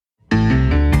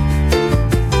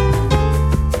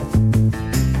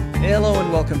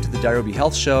welcome to the Nairobi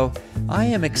Health Show. I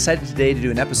am excited today to do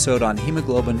an episode on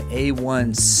hemoglobin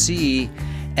A1C,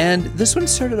 and this one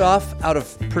started off out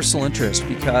of personal interest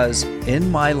because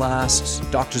in my last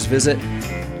doctor's visit,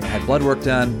 I had blood work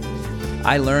done.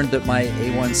 I learned that my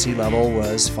A1C level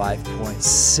was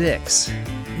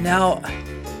 5.6. Now,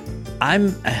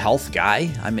 I'm a health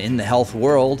guy. I'm in the health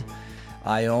world.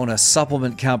 I own a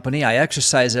supplement company. I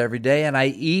exercise every day, and I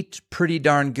eat pretty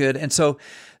darn good. And so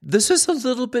this was a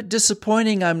little bit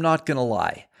disappointing, I'm not going to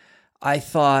lie. I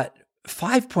thought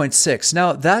 5.6.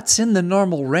 Now, that's in the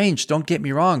normal range, don't get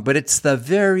me wrong, but it's the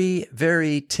very,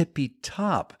 very tippy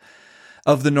top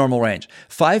of the normal range.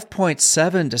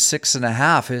 5.7 to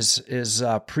 6.5 is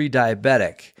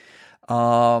pre-diabetic.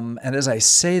 And as I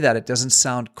say that, it doesn't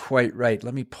sound quite right.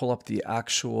 Let me pull up the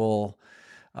actual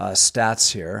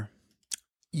stats here.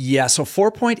 Yeah, so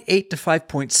 4.8 to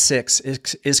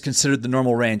 5.6 is considered the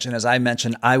normal range. And as I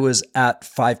mentioned, I was at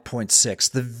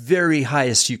 5.6, the very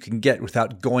highest you can get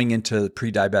without going into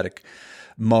pre-diabetic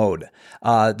mode.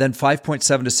 Then 5.7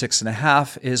 to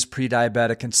 6.5 is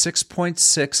pre-diabetic, and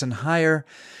 6.6 and higher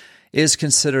is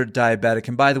considered diabetic.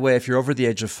 And by the way, if you're over the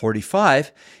age of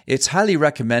 45, it's highly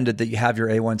recommended that you have your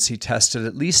A1C tested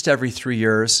at least every 3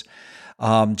 years.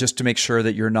 Just to make sure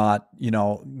that you're not,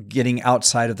 getting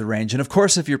outside of the range. And of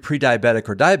course, if you're pre-diabetic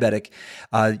or diabetic,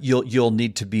 you'll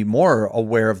need to be more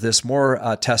aware of this, more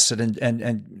tested,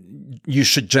 and you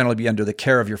should generally be under the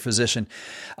care of your physician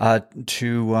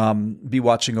to be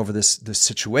watching over this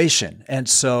situation. And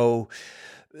so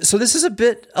this is a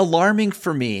bit alarming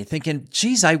for me, thinking,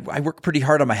 geez, I work pretty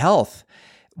hard on my health.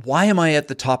 Why am I at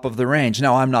the top of the range?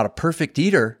 Now, I'm not a perfect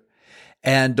eater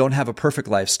and don't have a perfect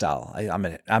lifestyle.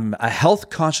 I'm a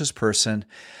health conscious person,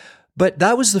 but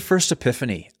that was the first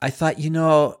epiphany. I thought,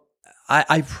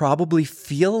 I probably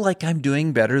feel like I'm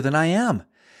doing better than I am.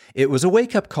 It was a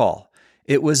wake up call.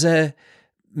 It was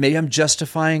maybe I'm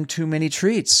justifying too many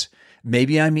treats.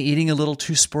 Maybe I'm eating a little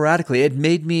too sporadically. It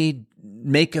made me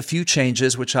make a few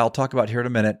changes, which I'll talk about here in a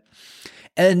minute,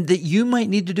 and that you might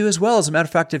need to do as well. As a matter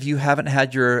of fact, if you haven't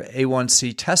had your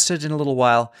A1C tested in a little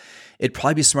while, it'd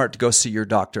probably be smart to go see your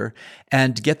doctor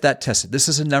and get that tested. This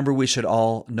is a number we should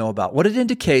all know about. What it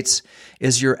indicates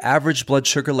is your average blood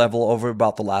sugar level over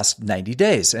about the last 90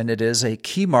 days. And it is a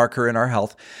key marker in our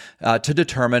health to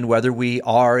determine whether we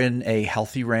are in a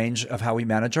healthy range of how we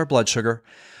manage our blood sugar,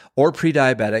 or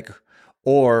pre-diabetic,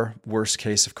 or worst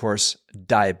case, of course,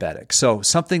 diabetic. So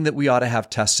something that we ought to have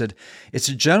tested. It's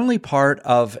generally part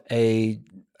of a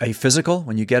physical,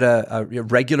 when you get a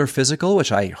regular physical,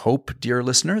 which I hope, dear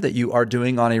listener, that you are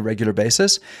doing on a regular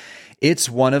basis. It's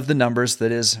one of the numbers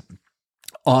that is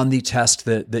on the test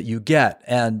that you get.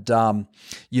 And,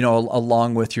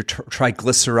 along with your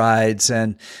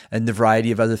triglycerides and the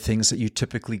variety of other things that you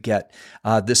typically get,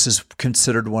 this is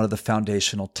considered one of the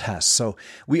foundational tests. So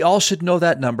we all should know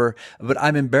that number, but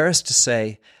I'm embarrassed to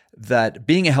say that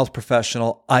being a health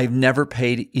professional, I've never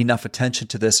paid enough attention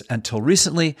to this until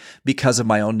recently because of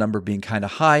my own number being kind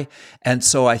of high. And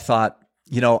so I thought,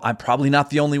 I'm probably not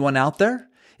the only one out there.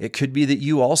 It could be that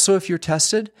you also, if you're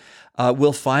tested,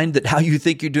 will find that how you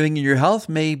think you're doing in your health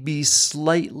may be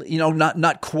slightly,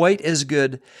 not quite as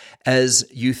good as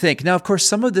you think. Now, of course,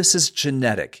 some of this is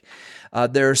genetic.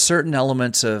 There are certain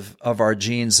elements of our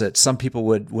genes that some people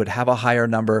would have a higher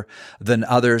number than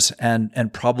others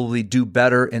and probably do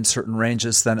better in certain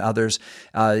ranges than others.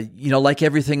 Like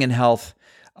everything in health,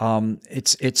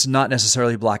 it's not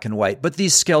necessarily black and white, but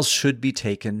these scales should be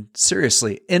taken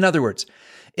seriously. In other words,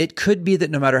 it could be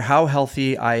that no matter how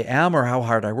healthy I am or how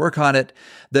hard I work on it,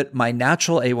 that my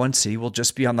natural A1C will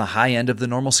just be on the high end of the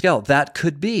normal scale. That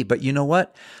could be, but you know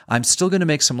what? I'm still going to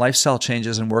make some lifestyle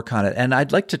changes and work on it. And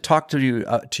I'd like to talk to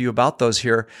you about those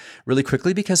here really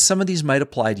quickly because some of these might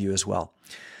apply to you as well.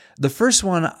 The first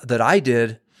one that I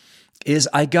did is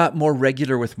I got more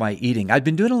regular with my eating. I've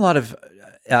been doing a lot of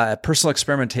personal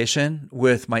experimentation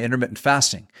with my intermittent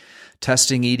fasting.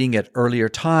 Testing eating at earlier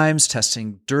times,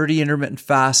 testing dirty intermittent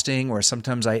fasting, where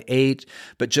sometimes I ate,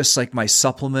 but just like my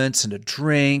supplements and a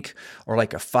drink, or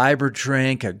like a fiber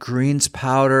drink, a greens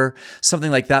powder, something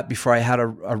like that before I had a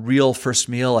real first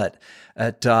meal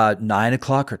at 9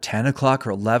 o'clock or 10 o'clock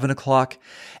or 11 o'clock.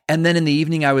 And then in the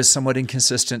evening, I was somewhat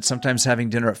inconsistent, sometimes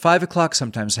having dinner at 5 o'clock,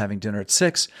 sometimes having dinner at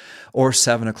 6 or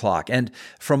 7 o'clock. And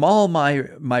from all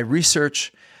my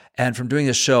research and from doing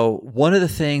this show, one of the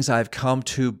things I've come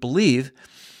to believe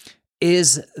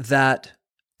is that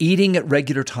eating at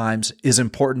regular times is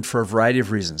important for a variety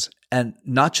of reasons, and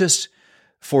not just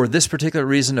for this particular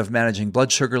reason of managing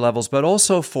blood sugar levels, but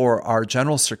also for our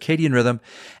general circadian rhythm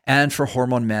and for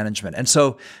hormone management. And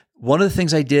so one of the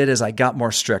things I did is I got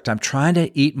more strict. I'm trying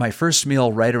to eat my first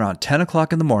meal right around 10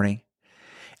 o'clock in the morning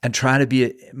and trying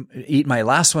to eat my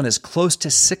last one as close to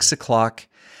 6 o'clock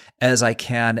as I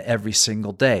can every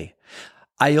single day.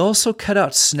 I also cut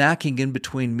out snacking in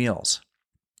between meals.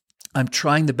 I'm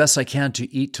trying the best I can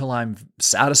to eat till I'm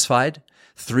satisfied,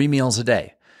 3 meals a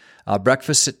day.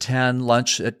 Breakfast at 10,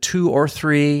 lunch at 2 or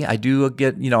 3. I do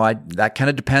get, that kind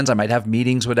of depends. I might have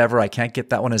meetings, whatever. I can't get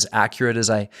that one as accurate as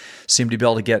I seem to be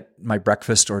able to get my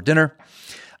breakfast or dinner.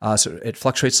 So it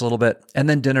fluctuates a little bit. And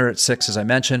then dinner at 6, as I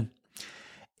mentioned.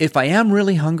 If I am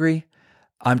really hungry,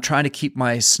 I'm trying to keep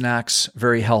my snacks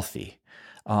very healthy.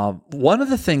 One of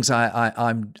the things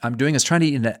I'm doing is trying to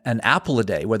eat an apple a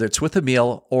day, whether it's with a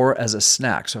meal or as a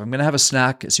snack. So if I'm going to have a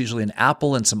snack, it's usually an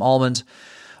apple and some almonds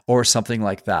or something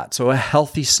like that. So a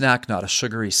healthy snack, not a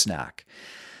sugary snack.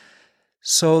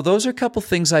 So those are a couple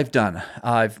things I've done.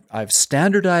 I've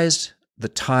standardized the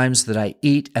times that I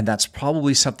eat, and that's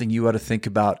probably something you ought to think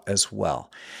about as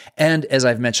well. And as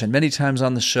I've mentioned many times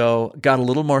on the show, got a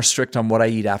little more strict on what I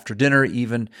eat after dinner,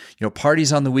 even,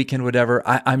 parties on the weekend, whatever.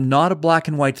 I'm not a black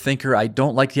and white thinker. I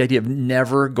don't like the idea of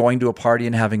never going to a party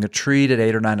and having a treat at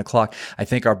 8 or 9 o'clock. I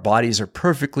think our bodies are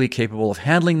perfectly capable of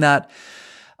handling that.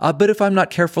 But if I'm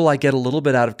not careful, I get a little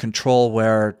bit out of control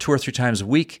where 2 or 3 times a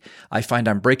week, I find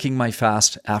I'm breaking my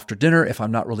fast after dinner if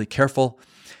I'm not really careful.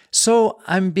 So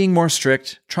I'm being more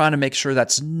strict, trying to make sure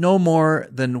that's no more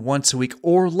than once a week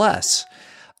or less,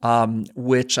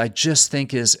 which I just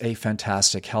think is a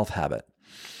fantastic health habit.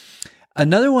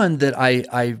 Another one that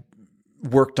I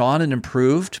worked on and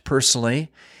improved personally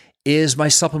is my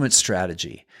supplement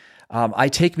strategy. I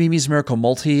take Mimi's Miracle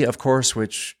Multi, of course,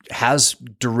 which has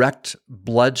direct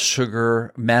blood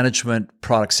sugar management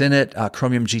products in it,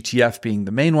 Chromium GTF being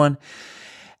the main one.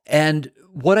 And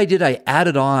what I did, I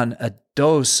added on a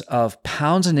dose of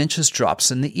pounds and inches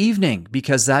drops in the evening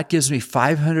because that gives me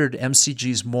 500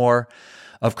 mcgs more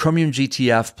of Chromium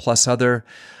GTF plus other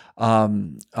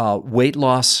weight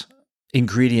loss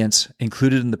ingredients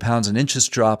included in the pounds and inches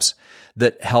drops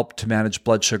that help to manage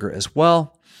blood sugar as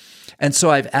well. And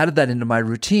so I've added that into my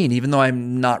routine. Even though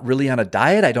I'm not really on a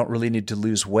diet, I don't really need to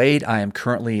lose weight. I am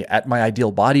currently at my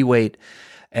ideal body weight,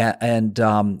 and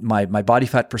my body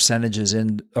fat percentage is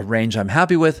in a range I'm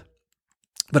happy with.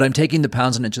 But I'm taking the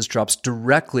pounds and inches drops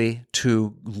directly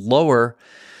to lower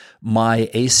my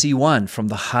AC1 from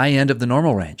the high end of the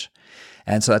normal range.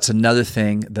 And so that's another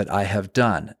thing that I have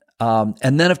done.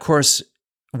 And then, of course,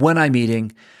 when I'm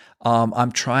eating,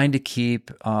 I'm trying to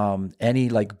keep any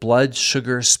blood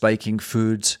sugar spiking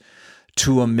foods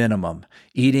to a minimum,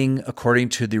 eating according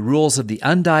to the rules of the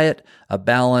Undiet, a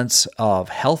balance of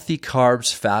healthy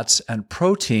carbs, fats, and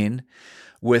protein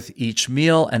with each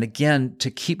meal. And again,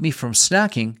 to keep me from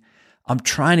snacking, I'm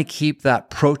trying to keep that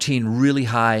protein really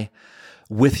high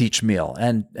with each meal.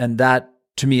 And that,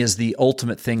 to me, is the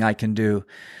ultimate thing I can do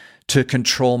to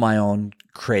control my own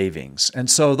cravings.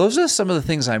 And so those are some of the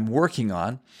things I'm working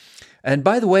on. And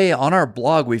by the way, on our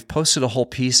blog, we've posted a whole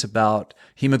piece about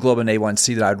hemoglobin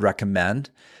A1C that I'd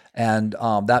recommend. And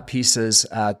that piece is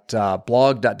at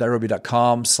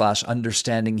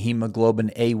blog.dairobi.com/understanding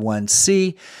hemoglobin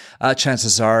A1C.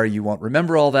 Chances are you won't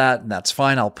remember all that, and that's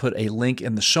fine. I'll put a link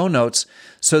in the show notes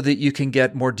so that you can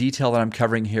get more detail that I'm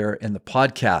covering here in the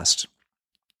podcast.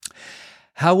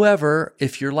 However,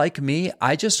 if you're like me,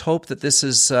 I just hope that this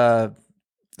is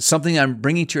something I'm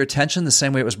bringing to your attention the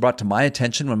same way it was brought to my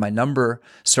attention when my number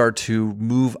started to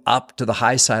move up to the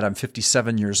high side. I'm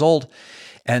 57 years old.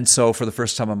 And so for the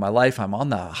first time in my life, I'm on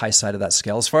the high side of that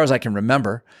scale. As far as I can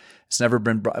remember, it's never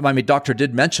been, doctor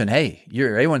did mention, hey,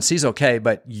 your A1C is okay,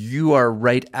 but you are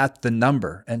right at the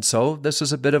number. And so this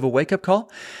is a bit of a wake-up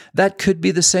call. That could be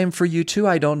the same for you too.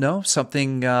 I don't know.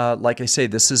 Something, like I say,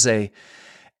 this is a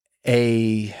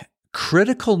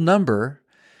critical number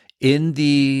in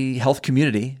the health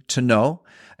community to know.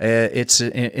 It's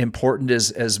important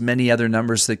as many other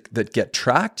numbers that get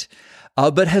tracked.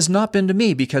 But has not been to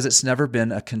me because it's never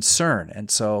been a concern.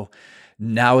 And so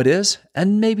now it is,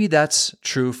 and maybe that's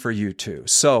true for you too.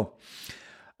 So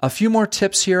a few more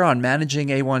tips here on managing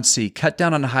A1C. Cut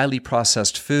down on highly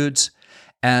processed foods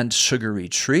and sugary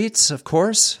treats, of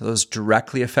course. Those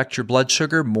directly affect your blood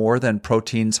sugar more than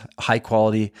proteins, high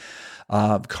quality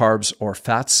carbs or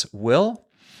fats will.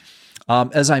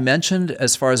 As I mentioned,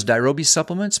 as far as Dairobi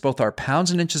supplements, both our pounds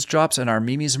and inches drops and our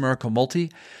Mimi's Miracle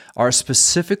Multi are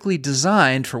specifically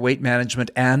designed for weight management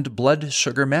and blood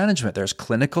sugar management. There's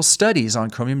clinical studies on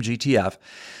Chromium GTF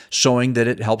showing that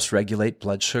it helps regulate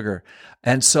blood sugar.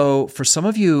 And so for some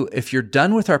of you, if you're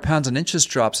done with our pounds and inches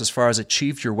drops as far as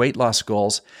achieve your weight loss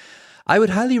goals, I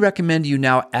would highly recommend you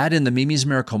now add in the Mimi's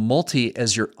Miracle Multi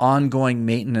as your ongoing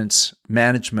maintenance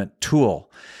management tool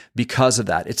because of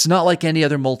that. It's not like any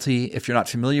other multi. If you're not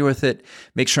familiar with it,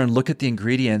 make sure and look at the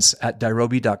ingredients at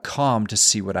dairobi.com to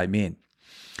see what I mean.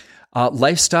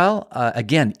 Lifestyle,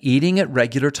 again, eating at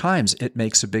regular times, it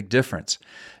makes a big difference.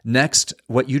 Next,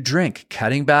 what you drink,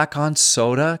 cutting back on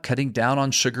soda, cutting down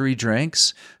on sugary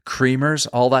drinks, creamers,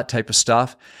 all that type of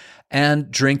stuff,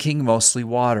 and drinking mostly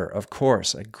water, of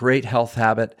course, a great health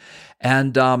habit.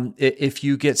 And if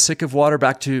you get sick of water,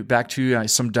 back to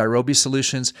some Dairobi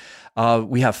solutions.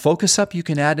 We have Focus Up you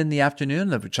can add in the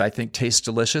afternoon, which I think tastes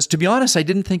delicious. To be honest, I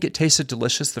didn't think it tasted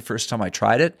delicious the first time I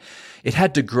tried it. It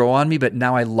had to grow on me, but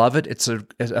now I love it. It's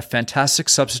a fantastic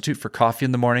substitute for coffee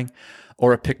in the morning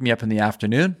or a pick-me-up in the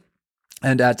afternoon,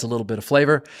 and adds a little bit of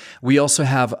flavor. We also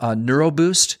have Neuro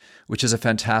Boost, which is a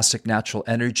fantastic natural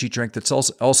energy drink that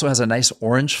also has a nice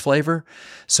orange flavor.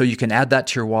 So you can add that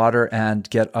to your water and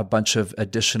get a bunch of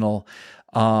additional,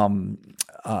 a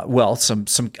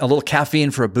little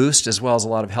caffeine for a boost, as well as a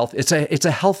lot of health. It's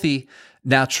a healthy,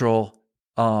 natural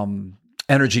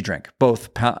energy drink. Both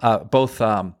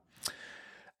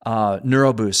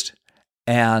Neuro Boost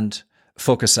and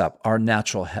Focus Up are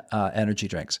natural energy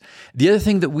drinks. The other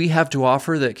thing that we have to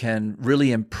offer that can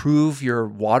really improve your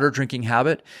water drinking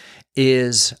habit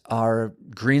is our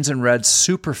Greens and Reds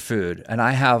Superfood, and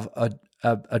I have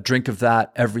a drink of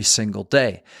that every single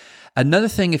day. Another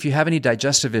thing, if you have any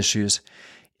digestive issues,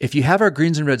 if you have our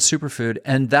Greens and Reds Superfood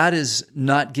and that is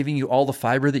not giving you all the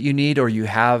fiber that you need, or you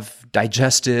have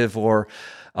digestive or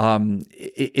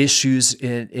issues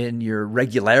in your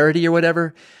regularity or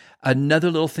whatever, another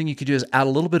little thing you could do is add a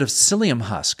little bit of psyllium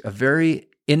husk, a very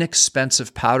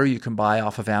inexpensive powder you can buy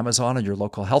off of Amazon or your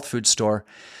local health food store.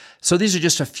 So these are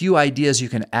just a few ideas you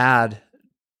can add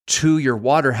to your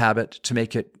water habit to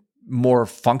make it more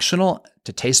functional,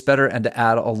 to taste better, and to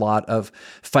add a lot of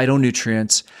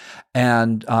phytonutrients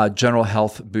and general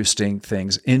health boosting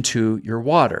things into your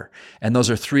water. And those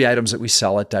are 3 items that we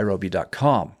sell at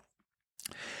dairobi.com.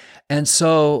 And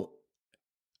so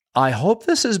I hope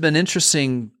this has been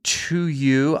interesting to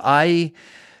you.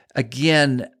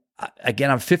 Again,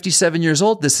 I'm 57 years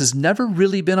old. This has never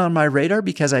really been on my radar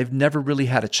because I've never really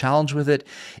had a challenge with it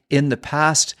in the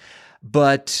past.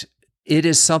 But it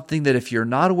is something that if you're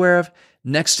not aware of,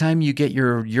 next time you get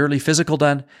your yearly physical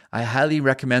done, I highly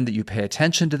recommend that you pay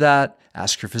attention to that,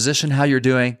 ask your physician how you're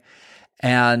doing,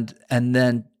 and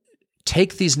then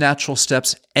take these natural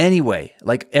steps anyway.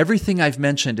 Like everything I've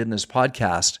mentioned in this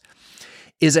podcast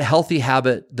is a healthy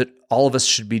habit that all of us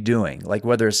should be doing. Like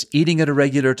whether it's eating at a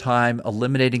regular time,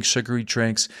 eliminating sugary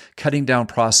drinks, cutting down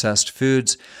processed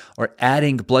foods, or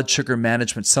adding blood sugar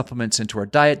management supplements into our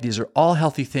diet. These are all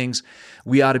healthy things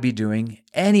we ought to be doing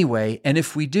anyway. And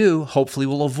if we do, hopefully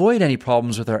we'll avoid any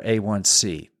problems with our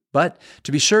A1C. But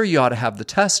to be sure, you ought to have the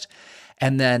test.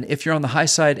 And then if you're on the high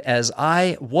side, as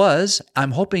I was,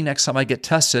 I'm hoping next time I get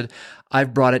tested,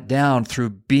 I've brought it down through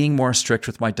being more strict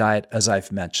with my diet, as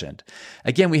I've mentioned.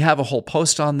 Again, we have a whole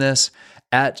post on this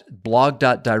at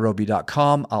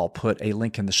blog.dairobi.com. I'll put a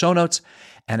link in the show notes.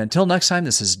 And until next time,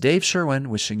 this is Dave Sherwin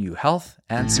wishing you health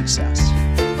and success.